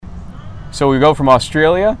So we go from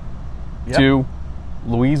Australia to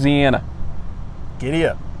Louisiana. Giddy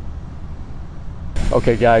up.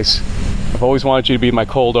 Okay, guys, I've always wanted you to be my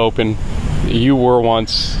cold open. You were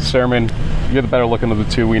once. Sermon, you're the better looking of the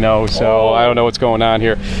two we know, so I don't know what's going on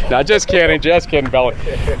here. Now, just kidding, Belly.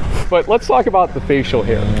 But let's talk about the facial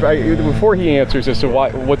hair. Right? Before he answers as to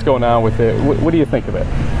what's going on with it, what do you think of it?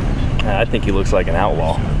 I think he looks like an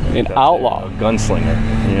outlaw. An outlaw? A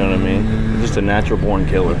gunslinger, you know what I mean? Just a natural born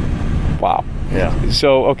killer. Wow. Yeah.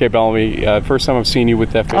 So, okay, Bellamy, first time I've seen you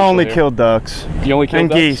with that facial I only hair. killed ducks. You only killed and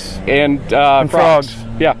ducks? Geese. And frogs.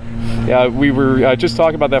 Yeah, we were just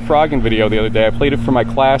talking about that frogging video the other day. I played it for my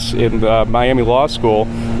class in Miami Law School,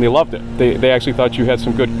 and they loved it. They actually thought you had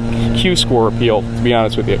some good Q score appeal, to be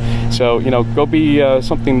honest with you. So, you know, go be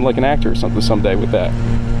something like an actor or something someday with that.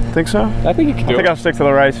 Think so? I think you can do it. I think I'll stick to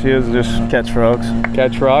the rice fields and just catch frogs.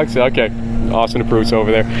 Catch frogs? Okay. Austin approves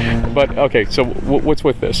over there. But, okay, so what's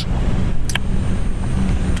with this?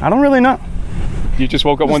 I don't really know. You just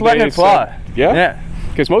woke up Just one day letting and it fly. said, yeah? Yeah.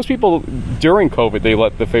 Because most people during COVID, they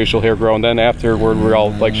let the facial hair grow, and then afterward, we're all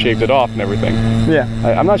like shaved it off and everything. Yeah.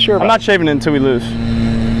 I'm not sure. I'm not shaving it until we lose.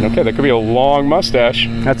 Okay, that could be a long mustache.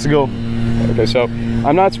 That's the goal. Okay, so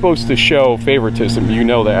I'm not supposed to show favoritism, you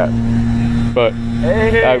know that. But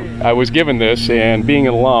I was given this, and being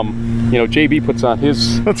an alum, you know, JB puts on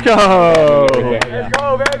his. Let's go. Let's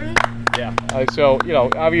go, baby. Yeah. So, you know,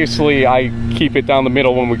 obviously I keep it down the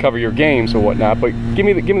middle when we cover your games or whatnot, but give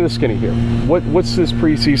me the skinny here. What's this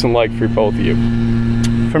preseason like for both of you?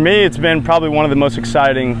 For me, it's been probably one of the most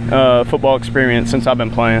exciting football experience since I've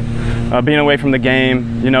been playing. Being away from the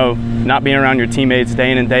game, you know, not being around your teammates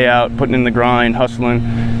day in and day out, putting in the grind, hustling,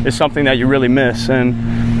 is something that you really miss.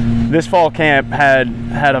 And this fall camp had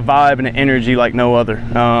a vibe and an energy like no other.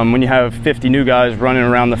 When you have 50 new guys running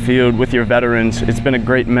around the field with your veterans, it's been a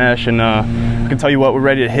great mesh, and I can tell you what, we're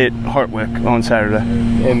ready to hit Hartwick on Saturday.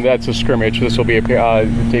 And that's a scrimmage. This will be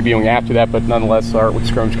debuting after that, but nonetheless, our Hartwick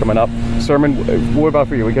scrimmage coming up. Sermon, what about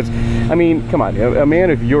for you? Because, I mean, come on, a man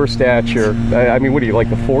of your stature, I mean, what are you, like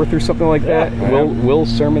the fourth or something like that? Will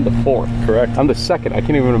Sermon the fourth. Correct. I'm the second. I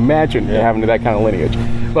can't even imagine having that kind of lineage.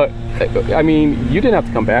 But, I mean, you didn't have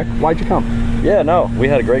to come back. Why'd you come? Yeah, no, we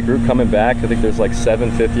had a great group coming back. I think there's like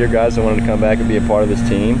 7 fifth-year guys that wanted to come back and be a part of this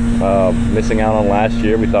team. Missing out on last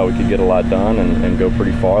year, we thought we could get a lot done and go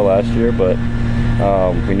pretty far last year, but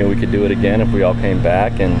we knew we could do it again if we all came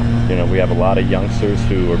back. And, you know, we have a lot of youngsters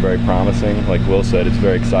who are very promising. Like Will said, it's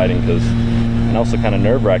very exciting and also kind of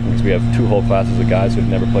nerve-wracking because we have 2 whole classes of guys who've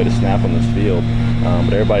never played a snap on this field.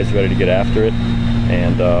 But everybody's ready to get after it,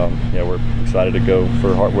 and yeah, we're excited to go for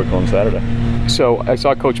Hartwick on Saturday. So I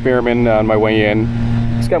saw Coach Bierman on my way in.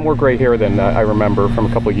 He's got more gray hair than I remember from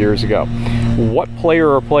a couple of years ago. What player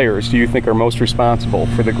or players do you think are most responsible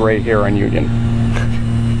for the gray hair on Union?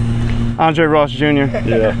 Andre Ross Jr.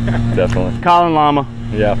 Yeah, definitely. Colin Lama.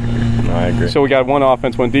 Yeah, no, I agree. So we got one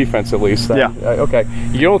offense, one defense at least. Yeah. Okay.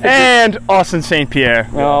 You don't think and Austin St. Pierre.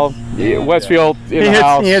 Well, Westfield in the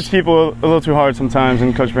house. He hits people a little too hard sometimes,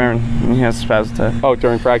 and Coach Barron, he has spaz attack. Oh,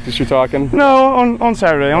 during practice you're talking? No, on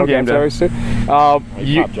Saturday, on game day.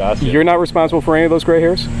 You're not responsible for any of those gray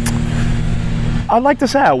hairs? I'd like to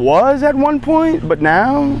say I was at one point, but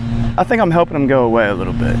now I think I'm helping them go away a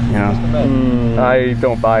little bit, you know? I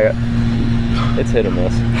don't buy it. It's hit or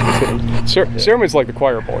miss. Sermon's like the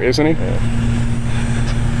choir boy, isn't he?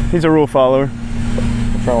 Yeah. He's a rule follower.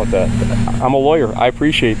 What's wrong with that? I'm a lawyer. I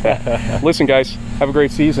appreciate that. Listen, guys, have a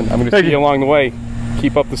great season. I'm going to see you along the way.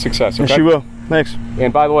 Keep up the success, okay? Yes, you will. Thanks.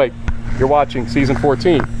 And by the way, you're watching Season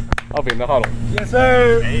 14 of In the Huddle. Yes,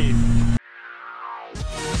 sir. Hey.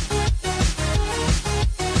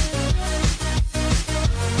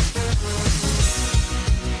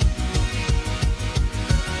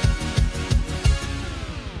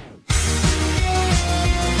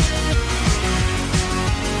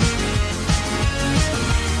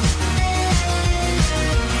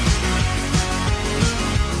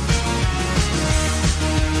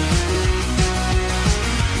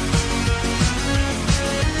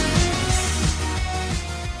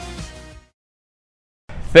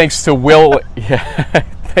 Thanks to Will.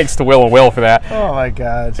 Thanks to Will and Will for that. Oh my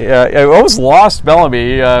God. Yeah, I almost lost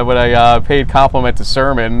Bellamy when I paid compliment to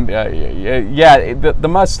Sermon. Yeah, the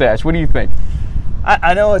mustache. What do you think?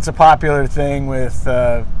 I know it's a popular thing with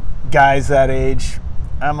guys that age.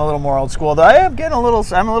 I'm a little more old school, though. I'm a little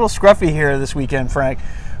scruffy here this weekend, Frank.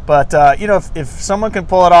 But you know, if someone can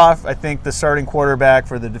pull it off, I think the starting quarterback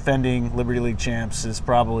for the defending Liberty League champs is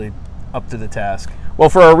probably up to the task. Well,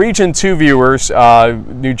 for our Region 2 viewers,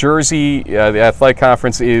 New Jersey, the Athletic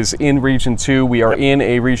Conference is in Region 2. We are in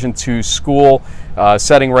a Region 2 school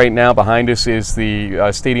setting right now. Behind us is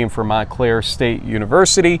the stadium for Montclair State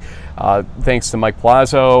University. Thanks to Mike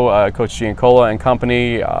Palazzo, Coach Giancola and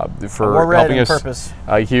company for helping us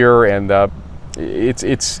here. And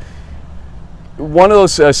it's one of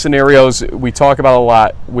those scenarios we talk about a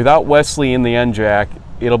lot. Without Wesley in the NJAC,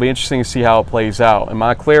 it'll be interesting to see how it plays out. And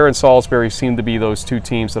Montclair and Salisbury seem to be those two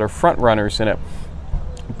teams that are front runners in it.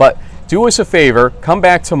 But do us a favor, come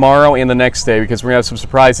back tomorrow and the next day, because we're going to have some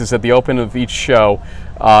surprises at the open of each show.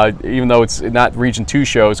 Even though it's not Region 2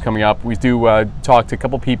 shows coming up, we do talk to a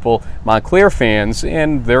couple people, Montclair fans,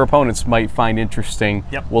 and their opponents might find interesting.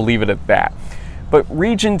 Yep. We'll leave it at that. But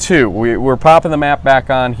Region 2, we're popping the map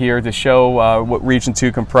back on here to show what Region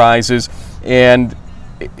 2 comprises. And,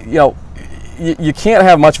 you know, you can't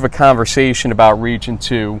have much of a conversation about Region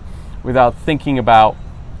 2 without thinking about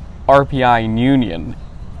RPI and Union,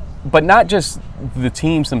 but not just the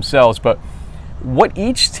teams themselves, but what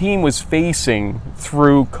each team was facing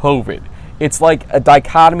through COVID. It's like a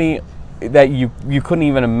dichotomy that you couldn't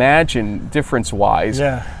even imagine difference-wise.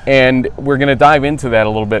 Yeah. And we're going to dive into that a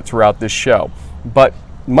little bit throughout this show. But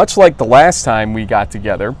much like the last time we got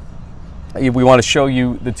together, we want to show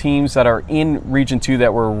you the teams that are in Region 2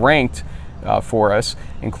 that were ranked for us,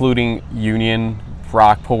 including Union,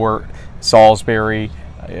 Brockport, Salisbury,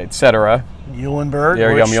 etc. Muhlenberg,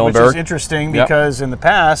 there you go, Muhlenberg. Which is interesting because in the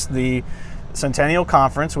past, the Centennial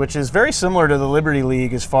Conference, which is very similar to the Liberty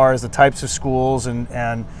League as far as the types of schools and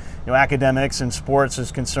you know, academics and sports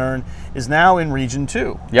is concerned, is now in Region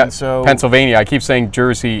 2. Yeah, so Pennsylvania. I keep saying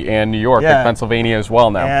Jersey and New York, but Pennsylvania as well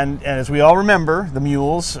now. And as we all remember, the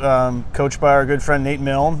Mules, coached by our good friend Nate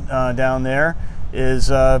Milne down there,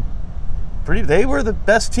 is they were the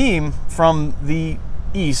best team from the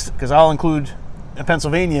East, because I'll include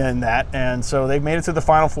Pennsylvania in that, and so they made it to the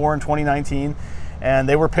Final Four in 2019, and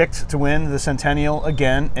they were picked to win the Centennial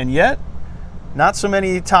again, and yet not so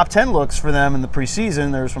many top 10 looks for them in the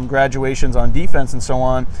preseason. There's some graduations on defense and so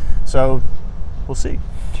on, so we'll see.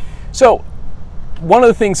 So one of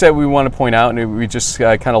the things that we want to point out, and we just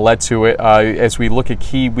kind of led to it, as we look at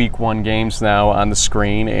key Week 1 games now on the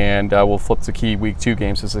screen, and we'll flip to key Week 2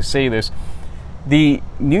 games as I say this, the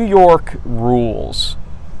New York rules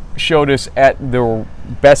showed us at their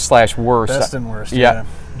best/worst. Best and worst, yeah.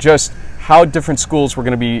 Just how different schools were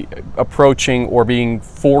going to be approaching or being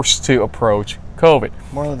forced to approach COVID.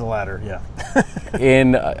 More than the latter, yeah.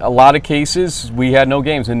 In a lot of cases, we had no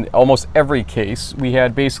games. In almost every case, we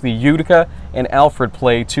had basically Utica and Alfred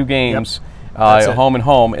play 2 games, home and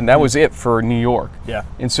home, and that was it for New York. Yeah.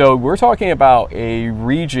 And so we're talking about a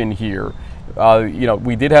region here. You know,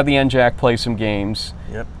 we did have the NJAC play some games,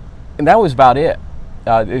 and that was about it.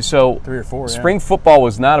 So 3 or 4, spring football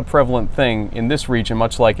was not a prevalent thing in this region,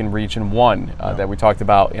 much like in Region 1 that we talked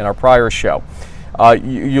about in our prior show.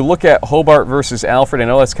 You look at Hobart versus Alfred. I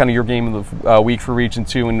know that's kind of your game of the week for Region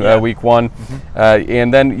 2 and Week 1.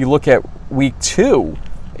 And then you look at Week 2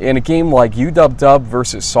 in a game like UW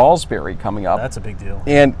versus Salisbury coming up. That's a big deal.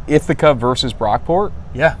 And Ithaca versus Brockport.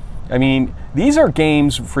 Yeah. I mean, these are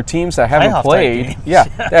games for teams that haven't played.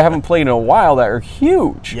 That haven't played in a while that are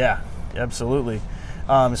huge. Yeah, absolutely.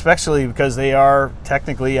 Especially because they are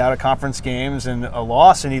technically out of conference games, and a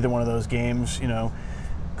loss in either one of those games, you know,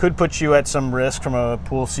 could put you at some risk from a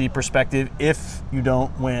Pool C perspective if you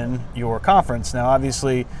don't win your conference. Now,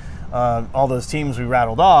 obviously, all those teams we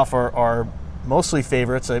rattled off are mostly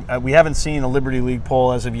favorites. We haven't seen a Liberty League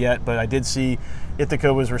poll as of yet, but I did see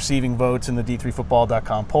Ithaca was receiving votes in the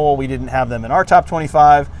D3Football.com poll. We didn't have them in our top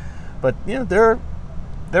 25, but you know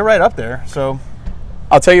they're right up there. So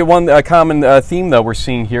I'll tell you one common theme though we're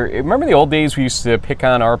seeing here. Remember the old days we used to pick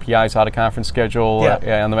on RPI's out of conference schedule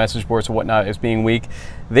on the message boards and whatnot as being weak.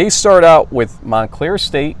 They start out with Montclair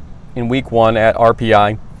State in Week 1 at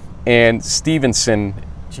RPI and Stevenson.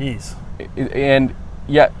 Jeez. And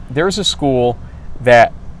yet there's a school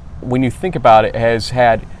that, when you think about it, has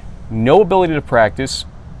had no ability to practice.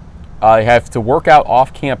 Have to work out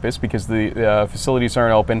off campus because the facilities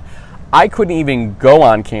aren't open. I couldn't even go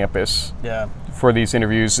on campus for these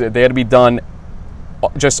interviews. They had to be done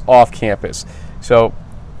just off campus. So,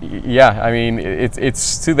 yeah, I mean,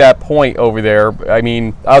 it's to that point over there. I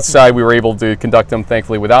mean, outside we were able to conduct them,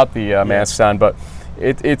 thankfully, without the masks on, but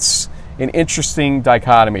it's an interesting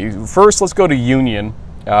dichotomy. First, let's go to Union,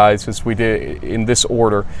 since we did in this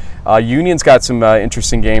order. Union's got some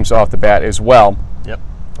interesting games off the bat as well. Yep.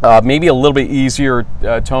 maybe a little bit easier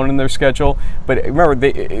tone in their schedule, but remember,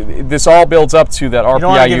 this all builds up to that RPI. You don't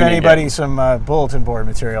want to give Union anybody game. some bulletin board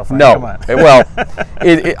material. Frank. No, Come on. well,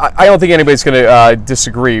 I don't think anybody's going to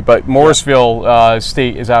disagree. But Morrisville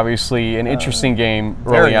State is obviously an interesting game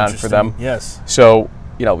early on for them. Yes. So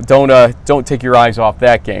don't take your eyes off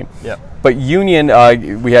that game. Yep. But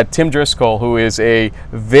Union, we had Tim Driscoll, who is a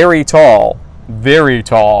very tall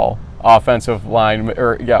offensive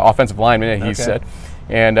lineman. He said.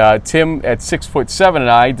 And Tim, at 6'7", and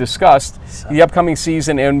I discussed the upcoming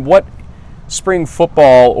season and what spring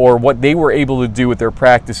football or what they were able to do with their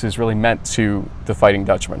practices really meant to the Fighting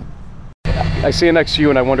Dutchman. I stand next to you,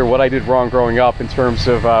 and I wonder what I did wrong growing up in terms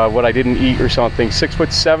of what I didn't eat or something.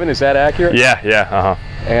 6'7", is that accurate? Yeah.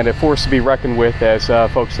 And a force to be reckoned with, as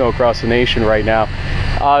folks know across the nation right now.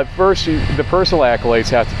 First, the personal accolades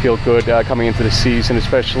have to feel good coming into the season,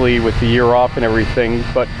 especially with the year off and everything.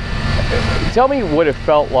 But tell me what it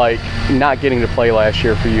felt like not getting to play last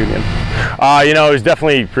year for Union. It was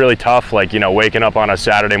definitely really tough, waking up on a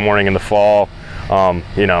Saturday morning in the fall,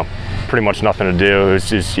 pretty much nothing to do. It was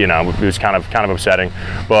just, it was kind of upsetting.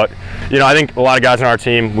 But, I think a lot of guys on our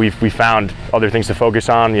team, we found other things to focus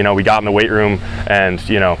on. We got in the weight room and,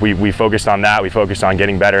 we focused on that. We focused on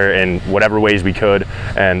getting better in whatever ways we could.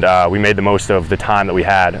 And we made the most of the time that we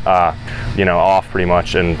had, off pretty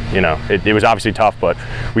much. And, it was obviously tough, but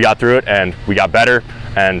we got through it and we got better.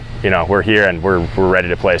 And we're here and we're ready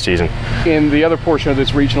to play a season. In the other portion of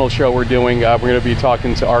this regional show we're doing, we're going to be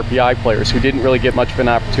talking to RPI players who didn't really get much of an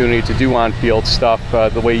opportunity to do on-field stuff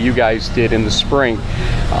the way you guys did in the spring.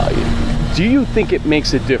 Do you think it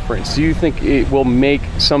makes a difference? Do you think it will make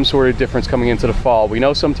some sort of difference coming into the fall? We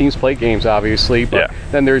know some teams play games, obviously, but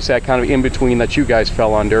then there's that kind of in-between that you guys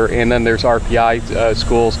fell under, and then there's RPI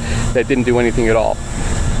schools that didn't do anything at all.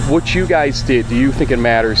 What you guys did, do you think it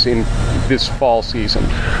matters in this fall season?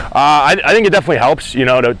 I think it definitely helps,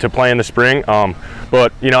 to play in the spring.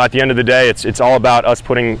 But, at the end of the day, it's all about us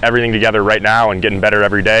putting everything together right now and getting better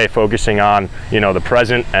every day, focusing on, the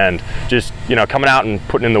present and just, coming out and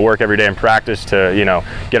putting in the work every day in practice to,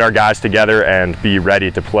 get our guys together and be ready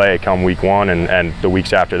to play come week one and the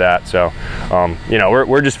weeks after that. So,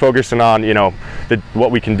 we're just focusing on,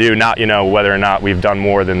 what we can do, not, whether or not we've done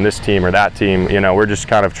more than this team or that team. We're just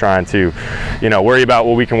kind of trying to, worry about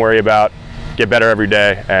what we can worry about, get better every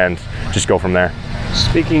day, and just go from there.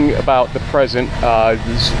 Speaking about the present,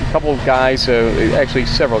 there's a couple of guys, actually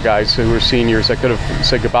several guys who are seniors that could have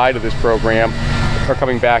said goodbye to this program are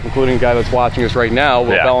coming back, including a guy that's watching us right now,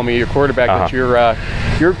 Will Bellamy, your quarterback that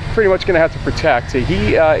you're pretty much going to have to protect.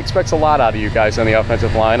 He expects a lot out of you guys on the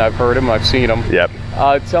offensive line. I've heard him, I've seen him. Yep.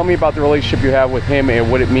 Tell me about the relationship you have with him and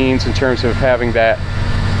what it means in terms of having that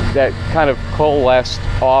kind of coalesced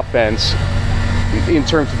offense in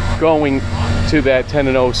terms of going to that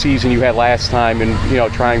 10-0 season you had last time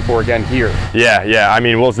and trying for again here. Yeah. I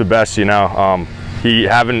mean, Will's the best. We've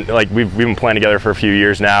been playing together for a few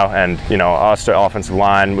years now, and us, the offensive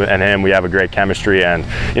line, and him, we have a great chemistry, and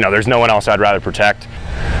there's no one else I'd rather protect.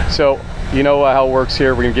 So you know how it works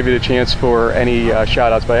here. We're gonna give you the chance for any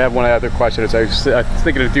shout outs, but I have one other question. I was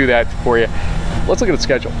thinking to do that for you. Let's look at the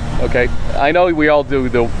schedule, okay? I know we all do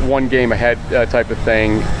the one game ahead type of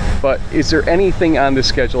thing, but is there anything on this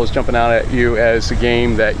schedule that's jumping out at you as a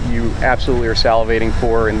game that you absolutely are salivating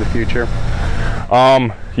for in the future?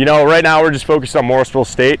 Right now we're just focused on Morrisville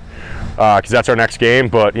State because that's our next game.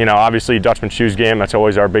 But obviously Dutchman Shoes game, that's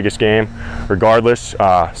always our biggest game, regardless.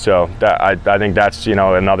 So I think that's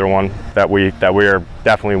another one that we are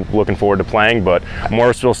definitely looking forward to playing. But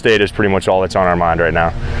Morrisville State is pretty much all that's on our mind right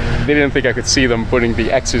now. They didn't think I could see them putting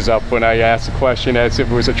the X's up when I asked the question, as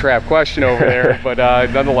if it was a trap question over there. But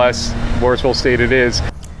nonetheless, Morrisville State it is.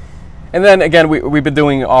 And then again, we've been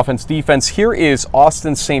doing offense defense. Here is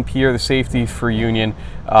Austin St. Pierre, the safety for Union.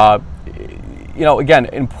 Again,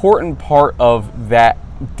 important part of that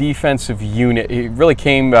defensive unit. It really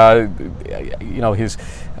came, his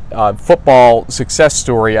football success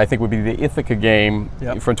story, I think, would be the Ithaca game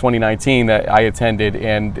from 2019 that I attended,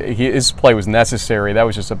 and his play was necessary. That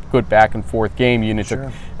was just a good back and forth game. Union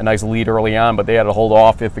took a nice lead early on, but they had to hold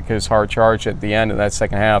off Ithaca's hard charge at the end of that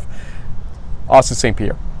second half. Austin St.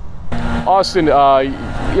 Pierre. Austin,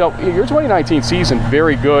 your 2019 season,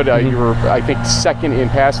 very good. You were, I think, second in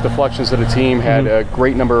pass deflections of the team, had a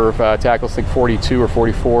great number of tackles, I think 42 or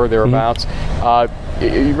 44, thereabouts.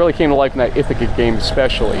 It really came to life in that Ithaca game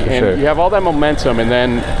especially. And you have all that momentum, and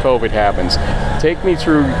then COVID happens. Take me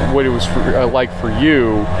through what it was like for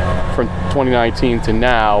you from 2019 to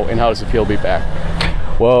now, and how does it feel to be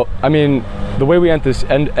back? Well, I mean, the way we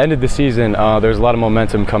ended the season, there's a lot of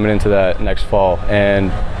momentum coming into that next fall,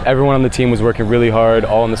 and everyone on the team was working really hard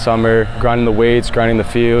all in the summer, grinding the weights, grinding the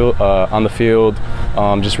field, on the field,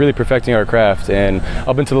 just really perfecting our craft. And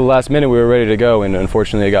up until the last minute, we were ready to go, and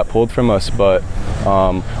unfortunately, it got pulled from us. But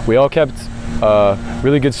we all kept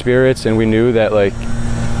really good spirits, and we knew that, like,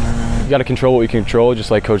 you got to control what we control,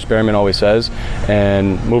 just like Coach Behrman always says.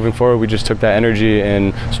 And moving forward, we just took that energy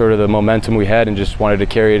and sort of the momentum we had and just wanted to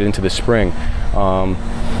carry it into the spring.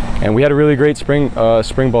 And we had a really great spring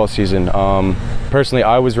ball season. Personally,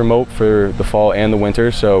 I was remote for the fall and the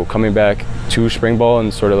winter, so coming back to spring ball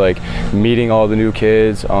and sort of like meeting all the new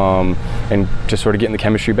kids and just sort of getting the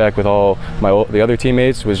chemistry back with all the other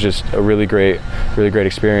teammates was just a really great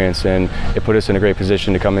experience, and it put us in a great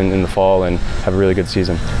position to come in the fall and have a really good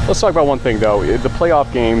season. Let's talk about one thing, though. The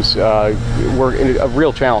playoff games were a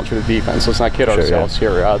real challenge for the defense. Let's not kid ourselves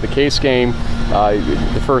here. The Case game,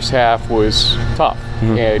 the first half was tough.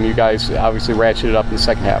 And you guys obviously ratcheted up in the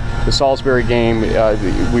second half. The Salisbury game,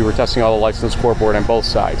 we were testing all the lights on the scoreboard on both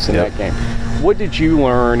sides in that game. What did you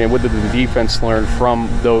learn, and what did the defense learn from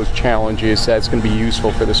those challenges that's going to be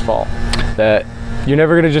useful for this fall? That you're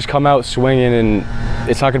never going to just come out swinging, and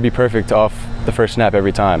it's not going to be perfect off the first snap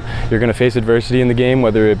every time. You're going to face adversity in the game,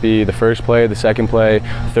 whether it be the first play, the second play,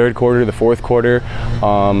 third quarter, the fourth quarter.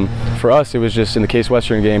 For us, it was just in the Case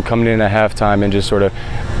Western game, coming in at halftime and just sort of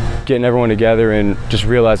getting everyone together and just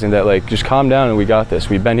realizing that, like, just calm down and we got this.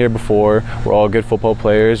 We've been here before. We're all good football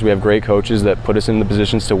players. We have great coaches that put us in the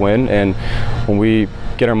positions to win, and when we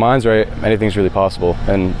get our minds right, anything's really possible.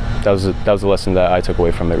 And that was the lesson that I took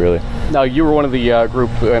away from it, really. Now, you were one of the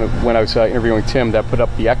group when I was interviewing Tim that put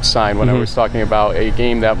up the X sign when I was talking about a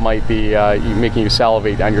game that might be making you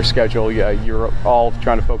salivate on your schedule. You're all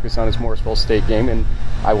trying to focus on this Morrisville State game, and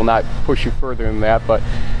I will not push you further than that, but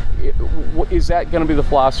is that going to be the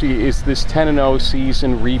philosophy? Is this 10-0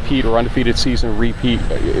 season repeat or undefeated season repeat,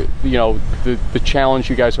 the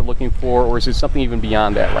challenge you guys are looking for, or is it something even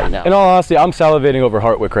beyond that right now? In all honesty, I'm salivating over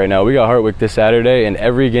Hartwick right now. We got Hartwick this Saturday, and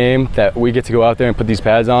every game that we get to go out there and put these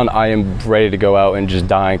pads on, I am ready to go out and just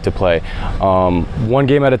dying to play. One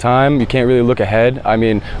game at a time. You can't really look ahead. I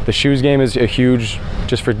mean, the shoes game is a huge,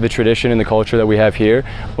 just for the tradition and the culture that we have here,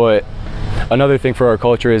 but another thing for our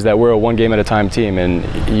culture is that we're a one game at a time team, and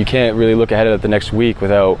you can't really look ahead at the next week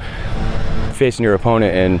without facing your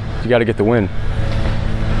opponent, and you got to get the win.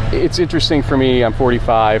 It's interesting for me. I'm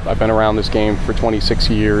 45. I've been around this game for 26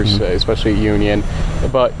 years, especially at Union,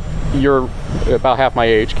 but you're about half my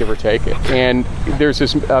age, give or take, and there's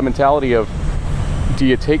this mentality of, do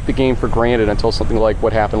you take the game for granted until something like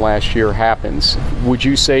what happened last year happens? Would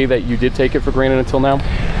you say that you did take it for granted until now?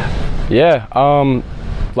 Yeah.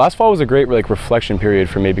 Last fall was a great reflection period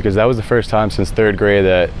for me, because that was the first time since third grade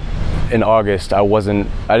that in August I wasn't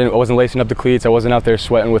lacing up the cleats. I wasn't out there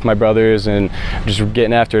sweating with my brothers and just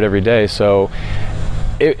getting after it every day. So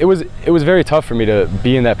it was very tough for me to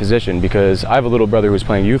be in that position, because I have a little brother who was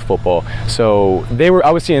playing youth football. So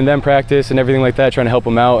I was seeing them practice and everything like that, trying to help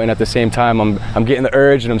them out, and at the same time I'm getting the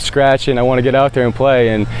urge and I'm scratching. I want to get out there and play,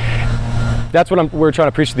 and that's what we're trying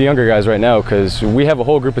to preach to the younger guys right now, because we have a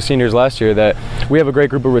whole group of seniors last year that we have a great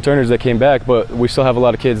group of returners that came back, but we still have a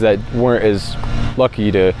lot of kids that weren't as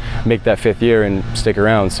lucky to make that fifth year and stick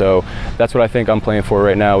around. So that's what I think I'm playing for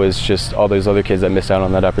right now, is just all those other kids that missed out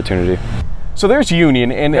on that opportunity. So there's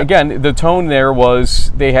Union, and again, the tone there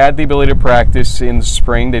was they had the ability to practice in the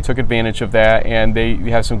spring. They took advantage of that, and they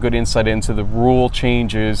have some good insight into the rule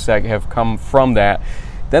changes that have come from that.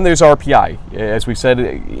 Then there's RPI. As we said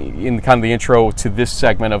in kind of the intro to this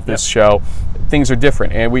segment of this show, things are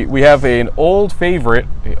different. And we have an old favorite,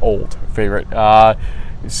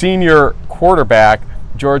 senior quarterback,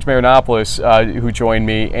 George Marinopoulos, who joined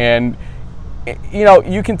me. And,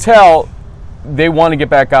 you can tell they want to get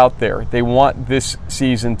back out there. They want this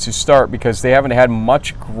season to start, because they haven't had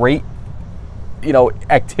much great,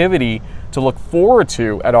 activity to look forward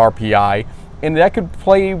to at RPI. And that could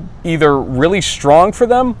play either really strong for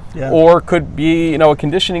them or could be, a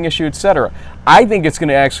conditioning issue, etc. I think it's going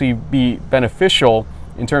to actually be beneficial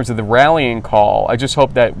in terms of the rallying call. I just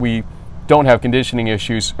hope that we don't have conditioning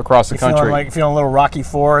issues across the country. Feeling a little Rocky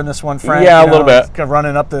IV in this one, Frank? Yeah, a little bit.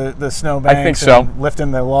 Running up the snowbanks. I think so. And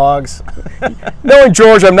lifting the logs. Knowing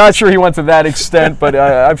George, I'm not sure he went to that extent, but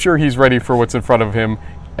I'm sure he's ready for what's in front of him,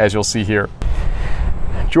 as you'll see here.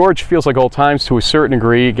 George feels like old times to a certain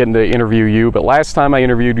degree, getting to interview you, but last time I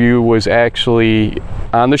interviewed you was actually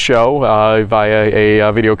on the show via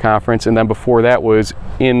a video conference, and then before that was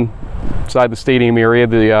inside the stadium area,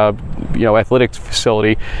 the athletic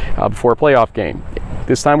facility, before a playoff game.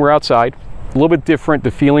 This time we're outside. a little bit different.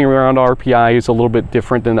 The feeling around RPI is a little bit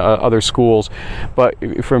different than other schools. But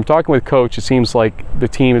from talking with Coach, it seems like the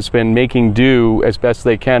team has been making do as best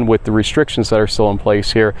they can with the restrictions that are still in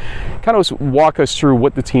place here. Kind of walk us through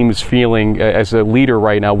what the team is feeling as a leader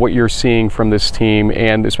right now, what you're seeing from this team,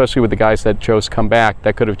 and especially with the guys that chose to come back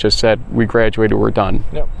that could have just said, we graduated, we're done.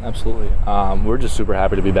 Yep, absolutely. We're just super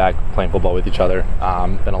happy to be back playing football with each other.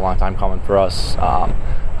 Been a long time coming for us.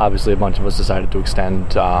 Obviously, a bunch of us decided to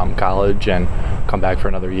extend college and come back for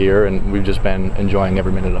another year, and we've just been enjoying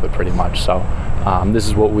every minute of it pretty much. So this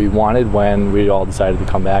is what we wanted when we all decided to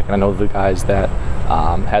come back. And I know the guys that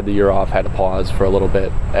had the year off, had to pause for a little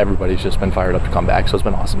bit. Everybody's just been fired up to come back, so it's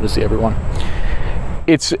been awesome to see everyone.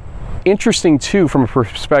 It's interesting too from a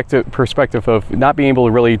perspective of not being able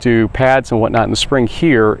to really do pads and whatnot in the spring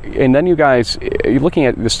here, and then you guys, you're looking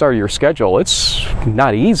at the start of your schedule, it's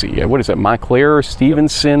not easy. What is it, Montclair,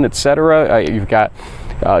 Stevenson, etc. You've got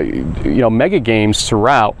mega games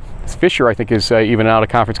throughout. Fisher, I think, is even out of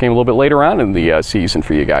conference game a little bit later on in the season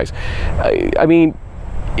for you guys. I mean,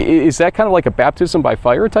 is that kind of like a baptism by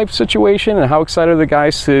fire type situation? And how excited are the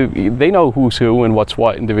guys they know who's who and what's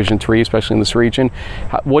what in Division III, especially in this region.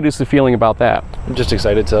 What is the feeling about that? I'm just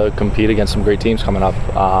excited to compete against some great teams coming up.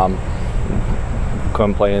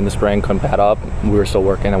 Couldn't play in the spring, couldn't pad up. We were still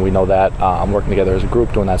working, and we know that. Working together as a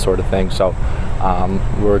group, doing that sort of thing. So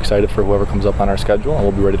we're excited for whoever comes up on our schedule, and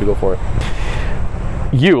we'll be ready to go for it.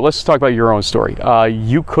 Let's talk about your own story.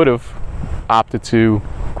 You could have opted to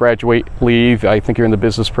graduate, leave. I think you're in the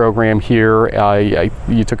business program here.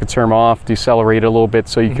 You took a term off, decelerated a little bit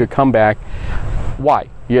so you could come back. Why?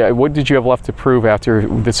 Yeah, what did you have left to prove after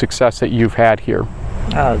the success that you've had here?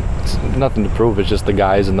 It's nothing to prove. It's just the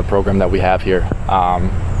guys in the program that we have here.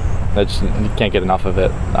 You can't get enough of it.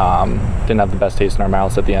 Didn't have the best taste in our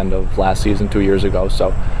mouths at the end of last season 2 years ago,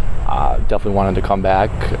 so definitely wanted to come back,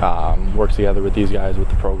 work together with these guys with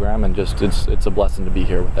the program, and just it's a blessing to be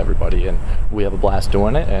here with everybody, and we have a blast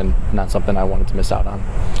doing it, and not something I wanted to miss out on.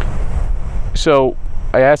 So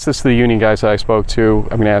I asked this to the union guys that I spoke to.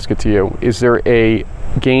 I'm going to ask it to you. Is there a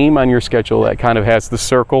game on your schedule that kind of has the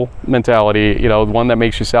circle mentality, one that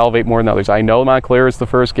makes you salivate more than others? I know Montclair is the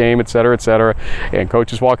first game, et cetera, and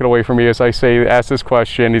Coach is walking away from me as I ask this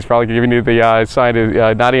question. He's probably giving you the sign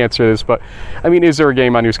to not answer this, but I mean, is there a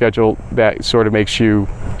game on your schedule that sort of makes you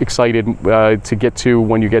excited to get to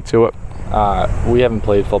when you get to it? We haven't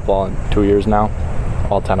played football in 2 years now.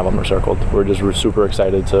 All 10 of them are circled. We're super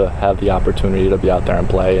excited to have the opportunity to be out there and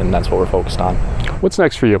play, and that's what we're focused on. What's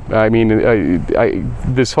next for you? I mean,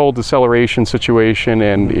 this whole deceleration situation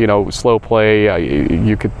and, slow play,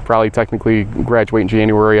 you could probably technically graduate in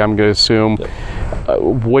January, I'm going to assume.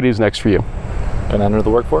 What is next for you? Going to enter the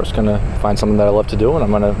workforce, going to find something that I love to do, and I'm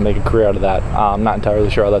going to make a career out of that. I'm not entirely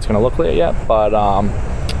sure how that's going to look yet, but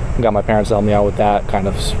got my parents to help me out with that, kind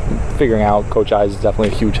of figuring out. Coach Eyes is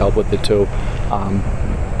definitely a huge help with it too.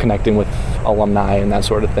 Connecting with alumni and that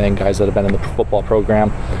sort of thing, guys that have been in the football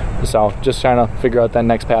program. So just trying to figure out that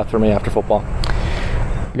next path for me after football.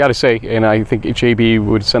 I got to say, and I think JB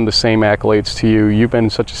would send the same accolades to you, you've been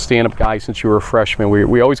such a stand-up guy since you were a freshman.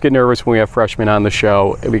 We always get nervous when we have freshmen on the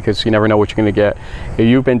show because you never know what you're going to get.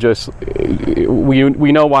 You've been just,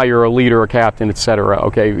 we know why you're a leader, a captain, etc.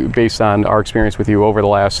 Okay, based on our experience with you over the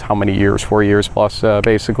last how many years, 4 years plus,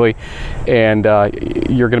 basically. And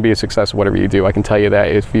you're going to be a success at whatever you do. I can tell you that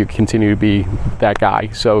if you continue to be that guy.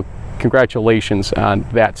 So congratulations on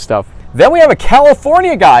that stuff. Then we have a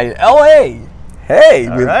California guy, LA. Hey,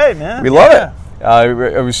 all right, man. We love it. I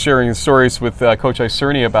was sharing stories with Coach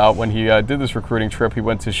Iserny about when he did this recruiting trip. He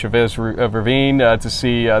went to Chavez Ravine to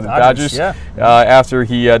see the Dodgers after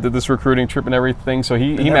he did this recruiting trip and everything. So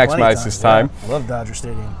he maximized his time. Yeah, I love Dodger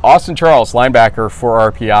Stadium. Austin Charles, linebacker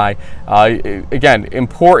for RPI. Again,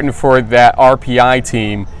 important for that RPI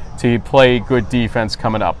team to play good defense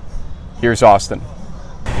coming up. Here's Austin.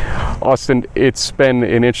 Austin, it's been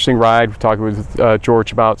an interesting ride. We're talking with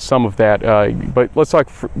George about some of that, but let's talk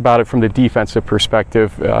about it from the defensive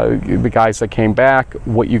perspective. The guys that came back,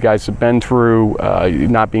 what you guys have been through,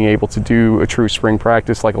 not being able to do a true spring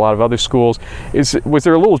practice like a lot of other schools. Was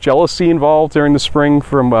there a little jealousy involved during the spring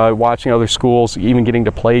from watching other schools, even getting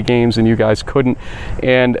to play games and you guys couldn't?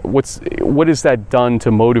 And what has that done to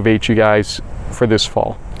motivate you guys for this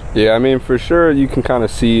fall? Yeah, I mean, for sure, you can kind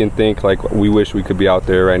of see and think like we wish we could be out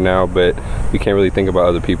there right now, but we can't really think about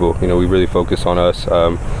other people. We really focus on us.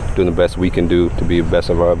 doing the best we can do to be the best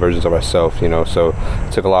of our versions of ourselves, So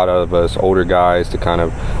it took a lot of us older guys to kind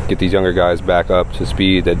of get these younger guys back up to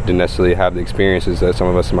speed that didn't necessarily have the experiences that some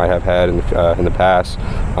of us might have had in the past.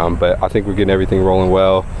 But I think we're getting everything rolling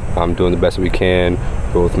well, doing the best we can,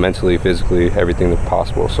 both mentally, physically, everything that's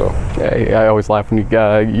possible. So I always laugh when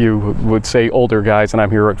you would say older guys, and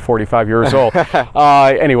I'm here at 45 years old.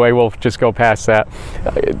 Anyway, we'll just go past that.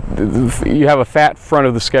 You have a fat front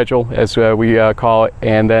of the schedule, as we call it,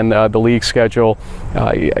 and then the league schedule.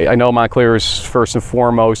 I know Montclair is first and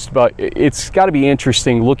foremost, but it's got to be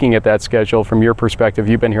interesting looking at that schedule from your perspective.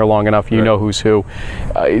 You've been here long enough, you know who's who.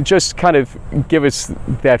 Just kind of give us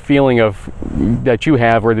that feeling of that you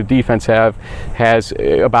have, or the defense has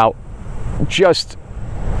about just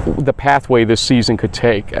the pathway this season could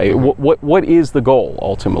take. What is the goal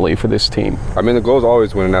ultimately for this team? I mean, the goal is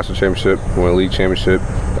always win a national championship, win a league championship,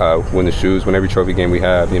 win the shoes, win every trophy game we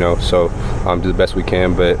have, So do the best we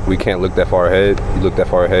can, but we can't look that far ahead. You look that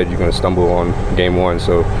far ahead, you're going to stumble on game one.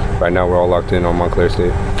 So right now we're all locked in on Montclair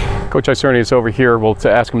State. Coach Iserni is over here. We'll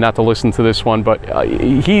ask him not to listen to this one, but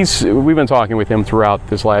we've been talking with him throughout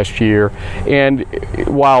this last year, and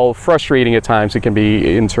while frustrating at times it can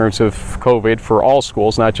be in terms of COVID for all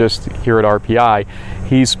schools, not just here at RPI,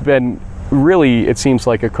 he's been really, it seems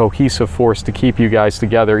like, a cohesive force to keep you guys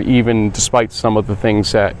together, even despite some of the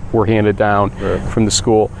things that were handed down from the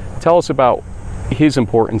school. Tell us about his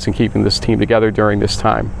importance in keeping this team together during this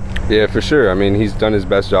time. Yeah, for sure. I mean, he's done his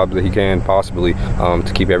best job that he can possibly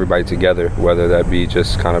to keep everybody together, whether that be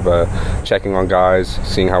just kind of checking on guys,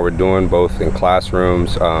 seeing how we're doing, both in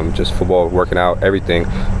classrooms, just football, working out, everything.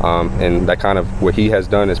 And that kind of what he has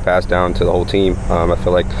done is passed down to the whole team. I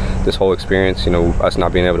feel like this whole experience, us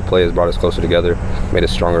not being able to play has brought us closer together, made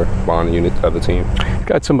us stronger bond unit of the team.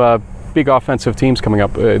 Got some big offensive teams coming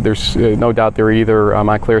up. There's no doubt they're either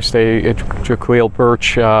Montclair State, Jaquil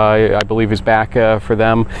Birch, I believe, is back for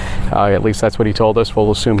them. At least that's what he told us.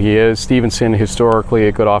 We'll assume he is. Stevenson, historically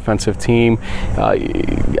a good offensive team.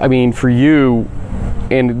 I mean, for you,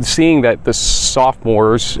 and seeing that the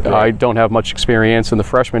sophomores don't have much experience and the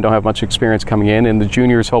freshmen don't have much experience coming in, and the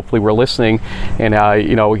juniors hopefully were listening and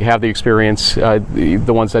we have the experience,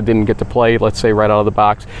 the ones that didn't get to play, let's say, right out of the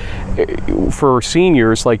box. For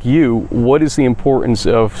seniors like you, what is the importance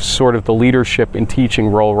of sort of the leadership and teaching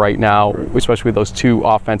role right now, especially with those two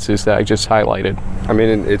offenses that I just highlighted? I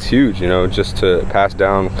mean, it's huge, just to pass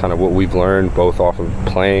down kind of what we've learned, both off of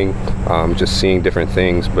playing, just seeing different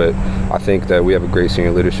things. But I think that we have a great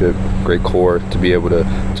senior leadership, great core to be able to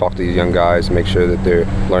talk to these young guys, make sure that they're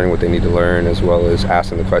learning what they need to learn, as well as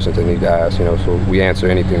asking the questions they need to ask, so we answer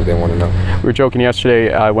anything they want to know. We were joking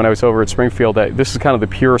yesterday when I was over at Springfield that this is kind of the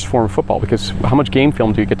purest form of football, because how much game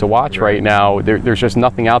film do you get to watch right now? There's just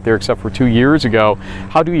nothing out there except for 2 years ago.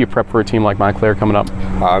 How do you prep for a team like Montclair coming up?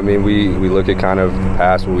 I mean, we look at kind of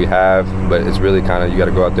past what we have, but it's really kind of, you got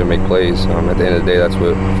to go out there and make plays. At the end of the day, that's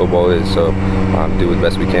what football is, so do the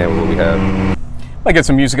best we can with what we have. I get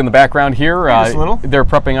some music in the background here. They're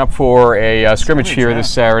prepping up for a scrimmage here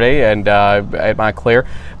this Saturday and at Montclair.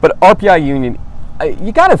 But RPI Union,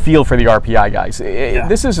 you got to feel for the RPI guys.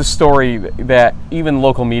 This is a story that even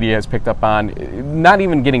local media has picked up on. Not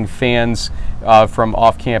even getting fans from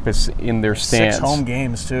off campus in their stands. 6 home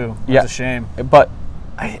games too. It's a shame. But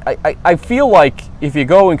I feel like if you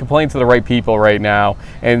go and complain to the right people right now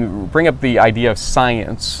and bring up the idea of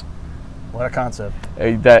science. What a concept.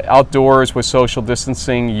 That outdoors with social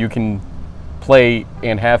distancing, you can play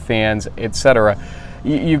and have fans, etc.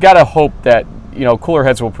 You've got to hope that cooler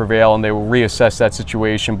heads will prevail and they will reassess that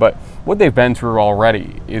situation. But what they've been through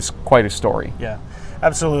already is quite a story. Yeah,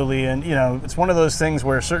 absolutely. And it's one of those things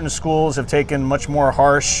where certain schools have taken much more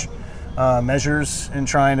harsh measures in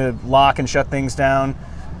trying to lock and shut things down.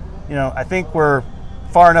 I think we're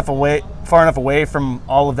far enough away from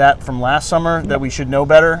all of that from last summer that we should know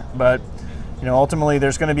better. But ultimately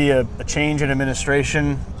there's going to be a change in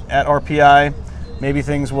administration at RPI. Maybe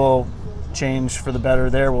things will change for the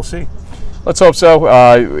better there. We'll see. Let's hope so.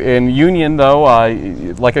 In Union, though,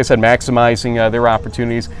 like I said, maximizing their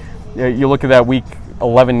opportunities. You look at that Week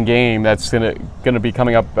 11 game that's going to be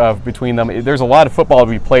coming up between them. There's a lot of football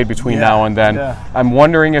to be played between now and then. I'm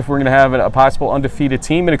wondering if we're going to have a possible undefeated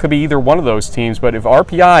team, and it could be either one of those teams. But if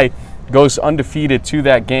RPI goes undefeated to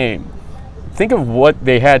that game, think of what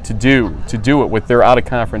they had to do it with their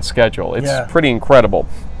out-of-conference schedule. It's pretty incredible.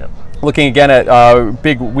 Yep. Looking again at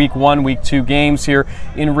big Week 1, Week 2 games here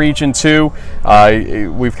in Region 2.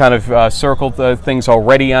 We've kind of circled things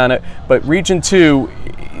already on it. But Region 2,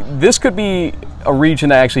 this could be a region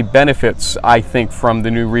that actually benefits, I think, from the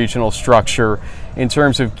new regional structure in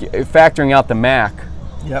terms of factoring out the MAC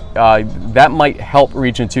Yep. That might help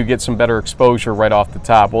Region 2 get some better exposure right off the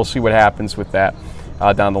top. We'll see what happens with that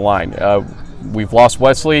down the line. We've lost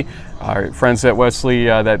Wesley. Our friends at Wesley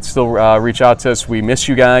that still reach out to us, we miss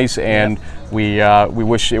you guys, and we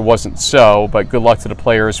wish it wasn't so, but good luck to the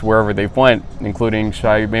players wherever they've went, including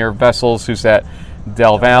Mayor Vessels, who's at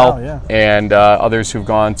Del Val, and others who've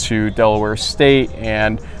gone to Delaware State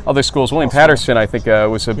and other schools. William Patterson, I think,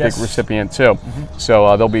 was a big recipient too.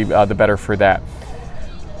 So they'll be the better for that.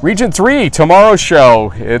 Region 3, tomorrow's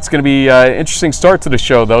show. It's going to be an interesting start to the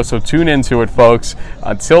show, though, so tune into it, folks.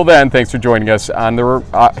 Until then, thanks for joining us on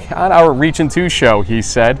our Region 2 show, he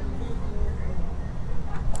said.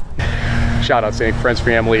 Shout out to any friends,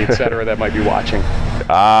 family, etc. that might be watching.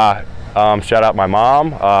 Shout out my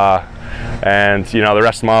mom, and you know the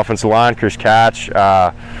rest of my offensive line: Chris Catch,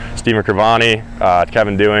 Stephen Cravani,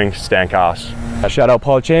 Kevin Dewing, Stan Koss. Shout out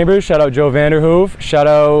Paul Chambers, shout out Joe Vanderhoof, shout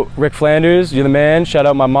out Rick Flanders, you're the man, shout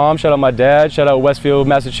out my mom, shout out my dad, shout out Westfield,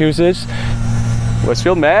 Massachusetts.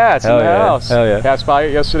 Westfield Mats in the house. Hell yeah. Passed by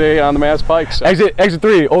it yesterday on the Mass Pike. So. Exit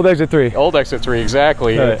 3, old exit 3. Old exit 3,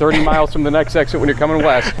 exactly. 30 miles from the next exit when you're coming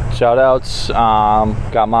west. Shout outs,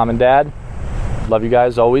 got mom and dad. Love you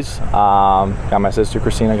guys always. Got my sister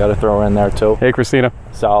Christina, got to throw her in there too. Hey Christina.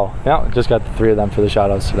 So yeah, just got the 3 of them for the shout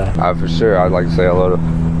outs today. For sure, I'd like to say hello to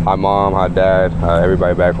my mom, my dad,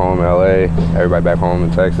 everybody back home in LA, everybody back home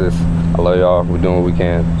in Texas. I love y'all. We're doing what we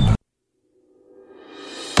can.